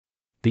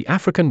The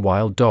African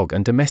wild dog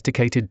and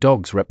domesticated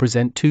dogs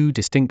represent two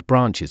distinct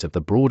branches of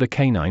the broader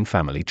canine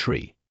family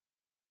tree.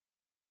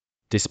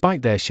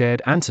 Despite their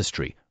shared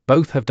ancestry,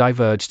 both have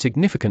diverged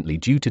significantly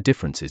due to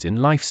differences in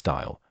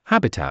lifestyle,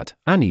 habitat,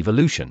 and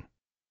evolution.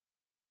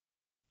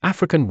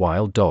 African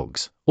wild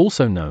dogs,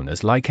 also known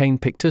as Lycaen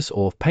pictus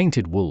or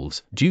painted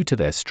wolves, due to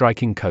their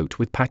striking coat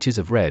with patches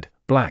of red,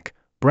 black,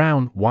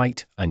 brown,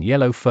 white, and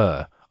yellow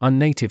fur, are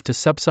native to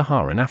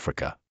sub-Saharan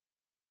Africa.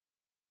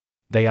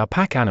 They are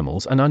pack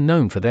animals and are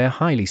known for their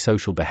highly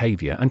social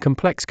behavior and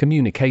complex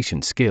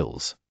communication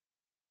skills.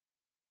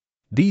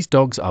 These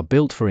dogs are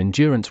built for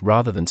endurance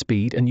rather than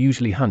speed and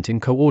usually hunt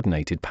in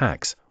coordinated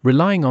packs,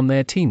 relying on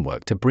their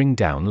teamwork to bring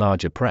down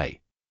larger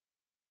prey.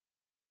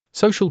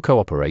 Social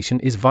cooperation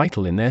is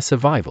vital in their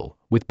survival,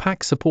 with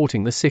packs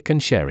supporting the sick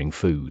and sharing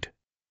food.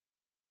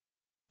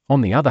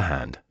 On the other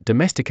hand,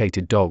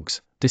 domesticated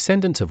dogs,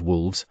 descendants of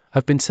wolves,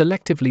 have been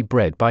selectively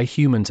bred by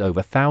humans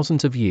over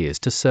thousands of years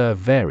to serve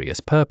various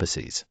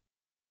purposes.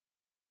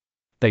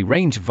 They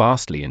range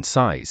vastly in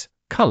size,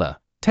 color,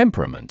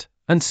 temperament,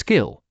 and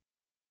skill.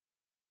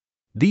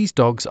 These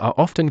dogs are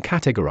often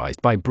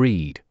categorized by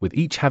breed, with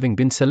each having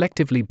been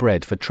selectively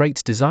bred for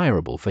traits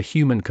desirable for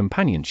human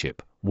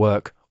companionship,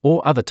 work,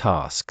 or other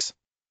tasks.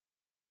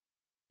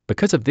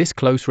 Because of this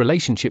close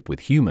relationship with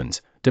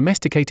humans,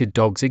 domesticated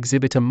dogs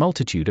exhibit a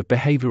multitude of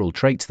behavioral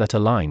traits that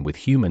align with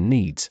human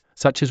needs,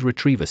 such as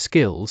retriever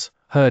skills,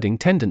 herding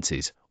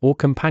tendencies, or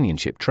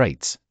companionship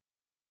traits.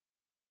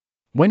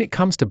 When it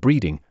comes to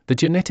breeding, the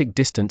genetic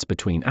distance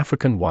between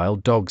African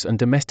wild dogs and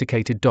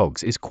domesticated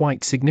dogs is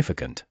quite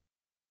significant.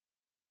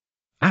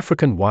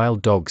 African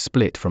wild dogs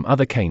split from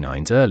other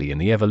canines early in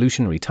the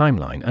evolutionary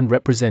timeline and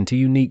represent a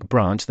unique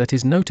branch that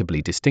is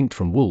notably distinct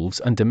from wolves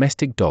and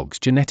domestic dogs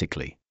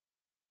genetically.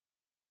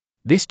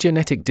 This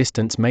genetic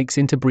distance makes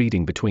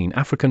interbreeding between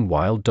African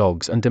wild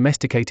dogs and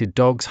domesticated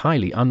dogs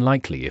highly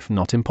unlikely if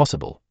not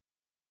impossible.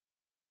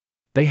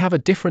 They have a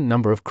different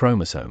number of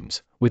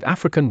chromosomes, with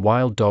African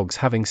wild dogs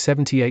having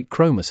 78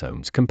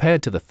 chromosomes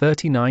compared to the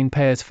 39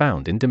 pairs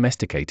found in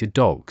domesticated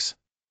dogs.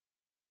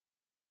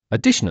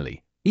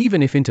 Additionally,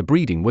 even if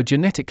interbreeding were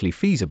genetically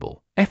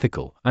feasible,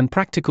 ethical and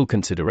practical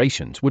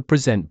considerations would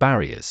present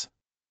barriers.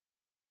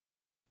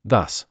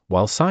 Thus,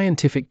 while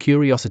scientific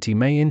curiosity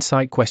may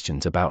incite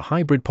questions about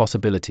hybrid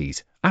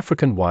possibilities,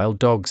 African wild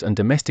dogs and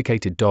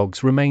domesticated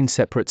dogs remain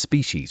separate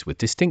species with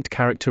distinct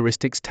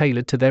characteristics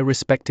tailored to their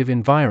respective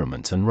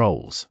environments and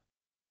roles.